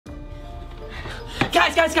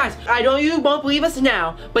Guys, I know you won't believe us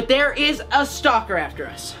now, but there is a stalker after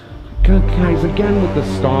us. Guys, again with the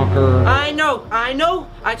stalker. I know.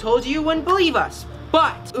 I told you wouldn't believe us.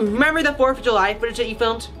 But, remember the 4th of July footage that you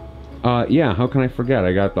filmed? Yeah, how can I forget?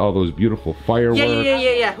 I got all those beautiful fireworks.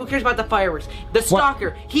 Yeah. Who cares about the fireworks? The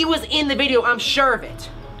stalker, he was in the video, I'm sure of it.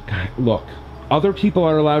 God, look, other people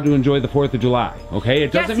are allowed to enjoy the 4th of July, okay?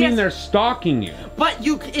 It doesn't mean they're stalking you. But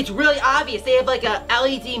it's really obvious. They have like a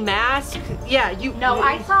LED mask. Yeah, No,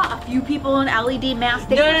 I saw a few people in LED masks.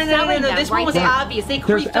 No. This one was obvious. They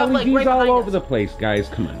creeped up like right behind us. There's LEDs all over the place, guys.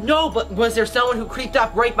 Come on. No, but was there someone who creeped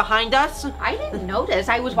up right behind us? I didn't notice.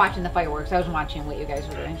 I was watching the fireworks. I wasn't watching what you guys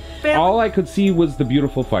were doing. All I could see was the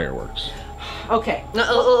beautiful fireworks. Okay.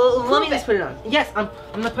 Let me just put it on. Yes, I'm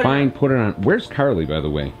gonna put it on. Fine, put it on. Where's Carly, by the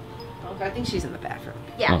way? I think she's in the bathroom.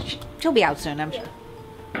 Yeah, she'll be out soon, I'm sure.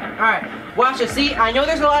 Alright, watch this. See, I know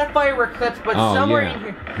there's a lot of firework clips, but somewhere in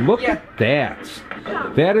here. Look at that.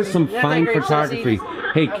 That is some fine photography.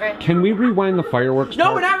 Hey, can we rewind the fireworks?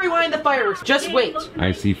 No, we're not rewinding the fireworks. Just wait.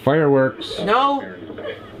 I see fireworks. No,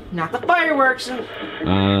 not the fireworks.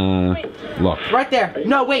 Look. Right there.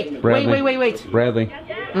 No, wait. Bradley. Wait. Bradley.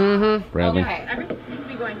 Bradley. Okay. Everything's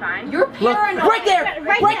be going fine. You're paranoid. Right there.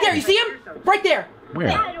 Right there. You see him? Right there.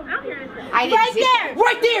 Where? I didn't see him.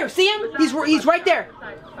 Right there. See him? He's right there.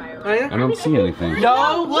 I don't see anything.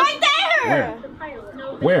 No. Right there!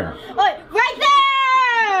 Where? Right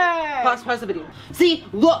there! Pause the video. See?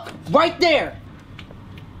 Look. Right there.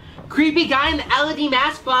 Creepy guy in the LED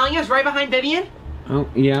mask following us right behind Vivian? Oh,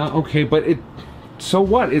 yeah, okay, but so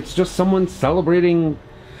what? It's just someone celebrating.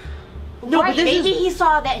 No, right, but maybe he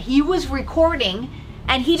saw that he was recording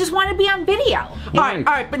and he just wanted to be on video.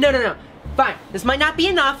 Alright, but no. Fine. This might not be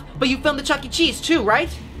enough, but you filmed the Chuck E. Cheese too, right?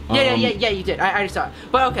 Yeah, you did. I just saw it.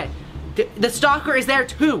 But okay. The stalker is there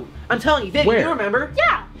too. I'm telling you, Vivian, you remember?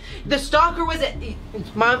 Yeah. The stalker was at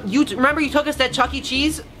Mom, you remember you took us that Chuck E.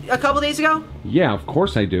 Cheese a couple days ago? Yeah, of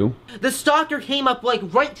course I do. The stalker came up like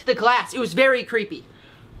right to the glass. It was very creepy.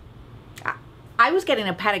 I was getting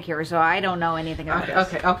a pedicure, so I don't know anything about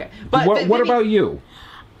this. Okay. But what about you?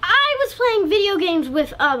 I was playing video games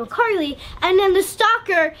with Carly, and then the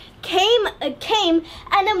stalker came, and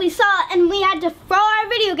then we saw it, and we had to throw our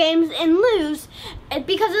video games and lose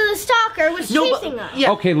because of the stalker was chasing us. Yeah.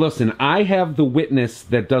 Okay, listen, I have the witness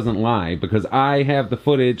that doesn't lie because I have the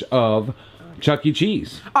footage of Chuck E.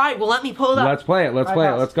 Cheese. All right, well, let me pull it up. Let's play it. Let's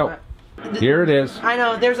go. Here it is. I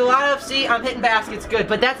know, there's a lot of, see, I'm hitting baskets good,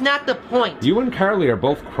 but that's not the point. You and Carly are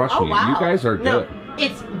both crushing it. You guys are good.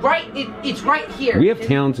 It's right, it's right here. We have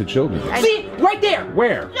talented children. See, right there.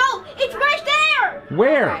 Where? No, it's right there.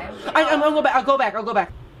 Where? I'll go back.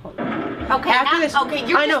 Okay, after this, okay,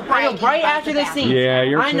 you're I know, right after this scene. Yeah,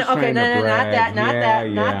 you're I know. just Okay, trying to brag.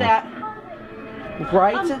 not that.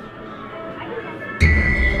 Right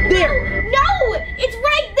there. No, it's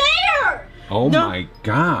right there. Oh my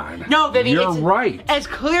God. No, Vivian, you're right. As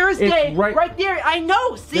clear as day. Right there. I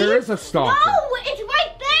know. See? There is a stalker. No, it's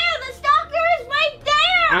right there. The stalker is right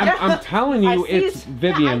there. I'm telling you, it's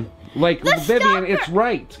Vivian. Like Vivian, it's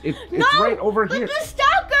right. It's right over here. But the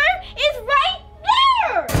stalker is right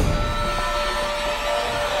there.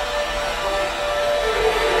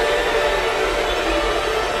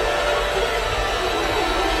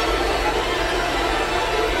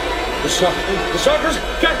 The stalker's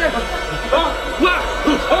got there.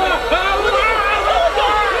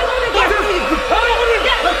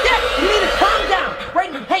 You need to calm down.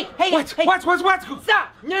 Right? Hey. What? Stop.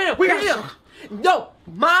 No. No,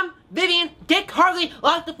 Mom, Vivian, get Carly,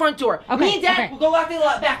 lock the front door. Okay, Me and Dad will go lock the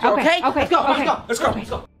back door, okay? Let's go.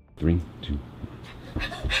 3, 2.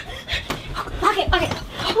 Lock it.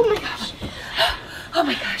 Oh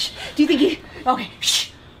my gosh. Do you think he... Okay,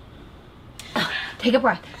 shh. Take a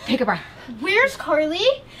breath. Where's Carly?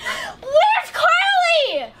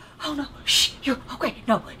 Oh no, shh, you're, okay,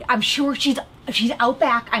 no, I'm sure she's out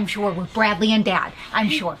back, I'm sure, with Bradley and Dad, I'm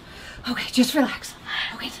sure. Okay, just relax.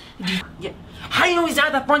 Okay. Yeah. How do you know he's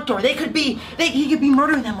not at the front door? He could be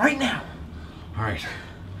murdering them right now. All right,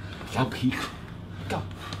 I'll peek. Go.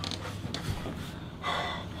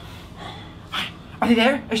 Are they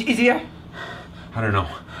there? Is he there? I don't know.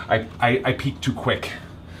 I peeked too quick.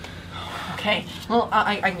 Okay. Well,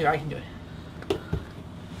 I can do it.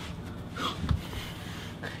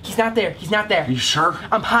 He's not there. Are you sure?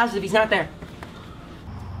 I'm positive he's not there.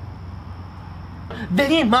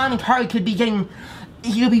 Vivian, Mom, and Carly could be getting...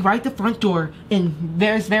 He'll be right at the front door in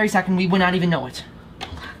very second. We would not even know it.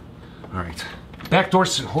 All right. Back door,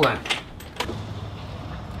 hold on. Are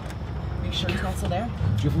you sure he's not still there?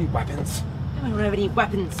 Do you have any weapons? No, I don't have any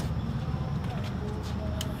weapons.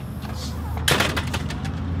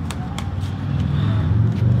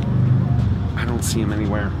 don't see him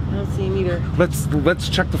anywhere. I don't see him either. Let's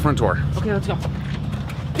check the front door. Okay, let's go.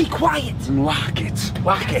 Be quiet. And lock it.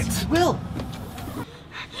 Lock it. Will.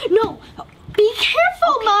 No, be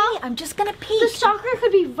careful, Mom. I'm just gonna peek. The stalker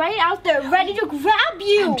could be right out there, ready to grab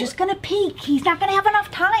you. I'm just gonna peek. He's not gonna have enough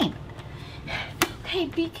time. Okay,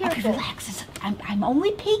 be careful. Okay, relax. I'm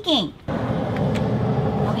only peeking. Okay,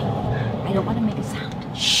 I don't want to make a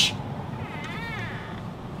sound. Shh.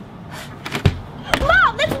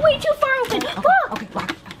 Mom, that's way too far open. Look. Okay,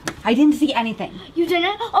 look. I didn't see anything. You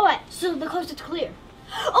didn't? All right, so the coast is clear.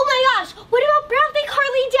 Oh my gosh, what about Bradley,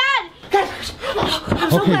 Carly, Dad?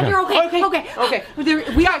 I'm so Okay, glad guys. you're okay.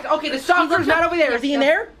 Okay. The stalker's not over there. Is he in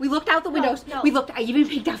there? We looked out the windows. No. We looked. I even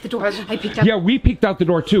peeked out the door. I peeked out. Yeah, we peeked out the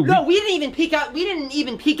door too. No, we didn't even peek out. We didn't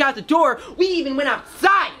even peek out the door. We even went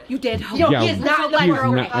outside. You did. Yo, Yeah, he is not. he is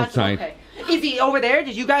okay. not outside. Okay. Is he over there?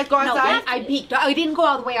 Did you guys go No, outside? I peeked. I didn't go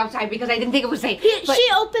all the way outside because I didn't think it was safe. But She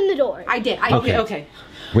opened the door. I did. Okay.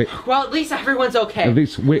 Wait. Well, at least everyone's okay. At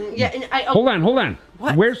least wait. Yeah. And Hold on.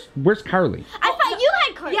 What? Where's Carly? I thought you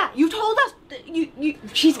had Carly. Yeah, you told us.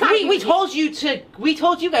 She's got. We told you to. We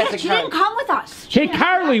told you guys Yeah, to she come. didn't come with us. Hey,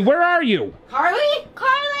 Carly, where are you? Carly?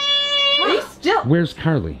 Carly! Are you still? Where's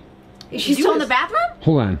Carly? Is she still in the bathroom?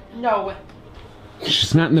 Hold on. No.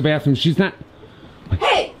 She's not in the bathroom. She's not.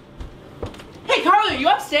 Hey, Carly, are you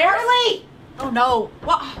upstairs? Carly! Oh no.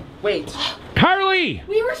 What? Wait. Carly!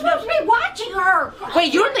 We were supposed to be watching her.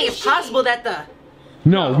 Wait, you don't think it's possible that the...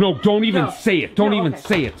 No, don't even No. say it. Don't No, even okay.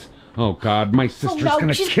 say it. Oh God, my sister's no,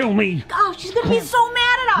 gonna she's- kill me. Oh, she's gonna be so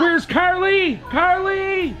mad at us. Where's Carly?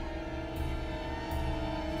 Carly!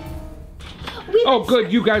 Oh,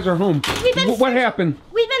 good, you guys are home. We've been What happened?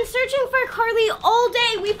 We've been searching for Carly all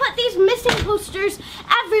day. We put these missing posters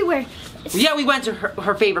everywhere. Yeah, we went to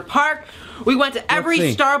her favorite park. We went to every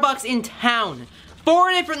see. Starbucks in town.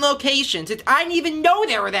 4 different locations. I didn't even know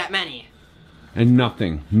there were that many. And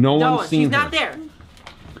nothing. No No one's one. seen She's her. not there.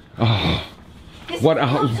 Oh, This What is a-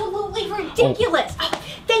 absolutely ridiculous. Oh,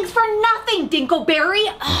 thanks for nothing, Dinkleberry.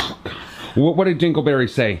 Oh, what did Dingleberry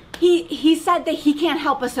say? he said that he can't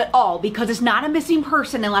help us at all because it's not a missing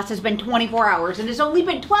person unless it's been 24 hours, and it's only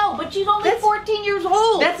been 12, but she's only 14 years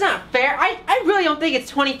old. That's not fair. I really don't think it's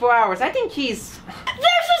 24 hours. I think he's...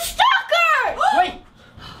 There's a stalker! Wait,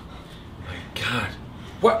 God.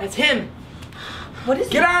 What? that's him. What is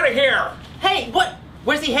Get out of here! Hey, what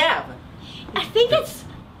does he have? I think it's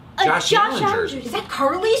a Josh Allen jersey. Is that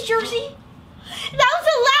Carly's jersey? That was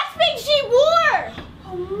the last thing she wore!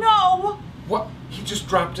 Oh no. What? He just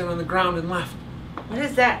dropped it on the ground and left. What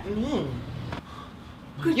does that mean?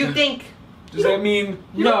 You think... Does that mean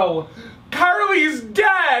No. Carly's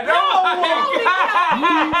dead? Oh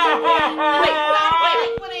my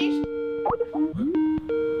God! Wait.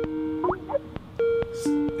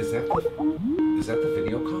 Is that the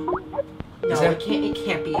video call? No, that- it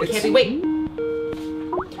can't be. It It's- can't be. Wait.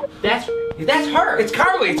 That's her. It's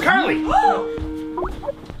Carly. It's Carly.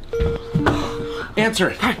 Answer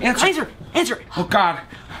it. Answer it. Oh God.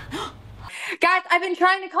 Guys, I've been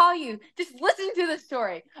trying to call you. Just listen to the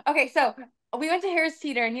story. Okay, so we went to Harris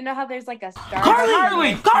Teeter, and you know how there's like a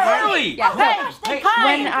Starbucks. Carly. Yeah. Hey.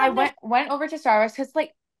 When I went over to Starbucks, because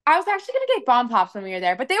like I was actually gonna get bomb pops when we were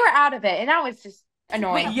there, but they were out of it, and that was just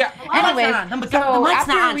annoying. Yeah. Anyways, The mic's so not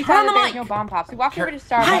after on. we Turn found on the that there's mic. no bomb pops, we walked over to Hey,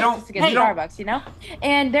 Starbucks don't- just to get hey, don't- Starbucks, you know?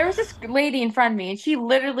 And there was this lady in front of me, and she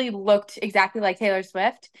literally looked exactly like Taylor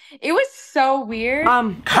Swift. It was so weird.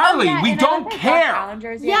 Carly, Oh, yeah, we and I don't left my Josh care. Allen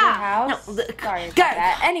jersey Yeah. at your house. No, Sorry about God.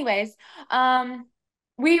 that. Anyways,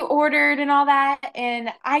 we ordered and all that, and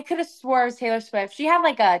I could have swore it was Taylor Swift. She had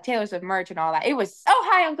like a Taylor Swift merch and all that. It was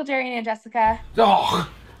hi, Uncle Jerry and Aunt Jessica. Oh.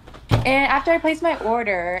 And after I placed my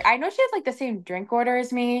order, I know she had like the same drink order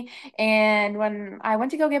as me. And when I went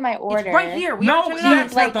to go get my order, It's right here. We No, have to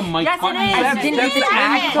that's turn it not on. the mic Yes, it button. is. I That's- didn't that's get the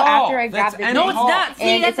tag any until call. after I That's grabbed the any No, drink. it's not. See,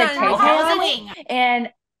 And that's it said not Taylor.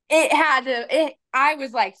 And it had to. I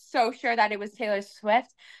was like so sure that it was Taylor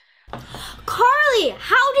Swift. Carly,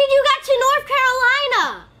 how did you get to North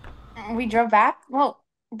Carolina? We drove back. Well,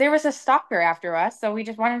 there was a stalker after us, so we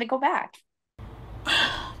just wanted to go back.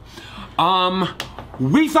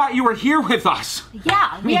 We thought you were here with us.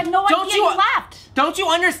 Yeah, we had no don't idea you- you left. Don't you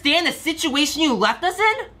understand the situation you left us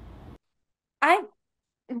in? Why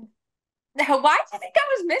do you think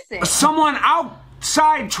I was missing? Someone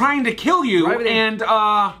outside trying to kill you, Right over there. and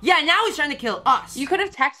Yeah, now he's trying to kill us. You could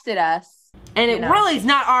have texted us. and it you know. really is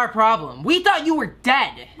not our problem. We thought you were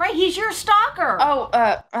dead. Right, he's your stalker. Oh,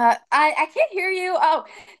 I can't hear you. Oh,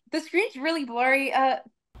 the screen's really blurry.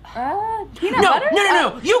 Peanut No, butter?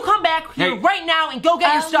 no. You come back here Hey. right now and go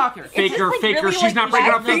get your stalker. It's faker, just, like, faker. really, She's like, not breaking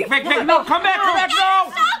up. raspy. Fake. No, come back,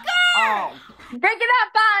 no. Oh. Break it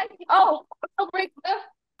up, bye. Oh, my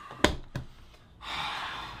god.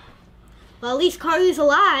 Well, at least Carly's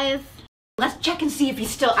alive. Let's check and see if he's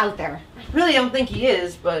still out there. I really don't think he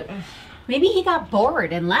is, but... Maybe he got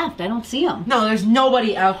bored and left. I don't see him. No, there's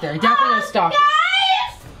nobody out there. Definitely a stalker.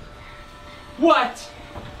 Guys! What?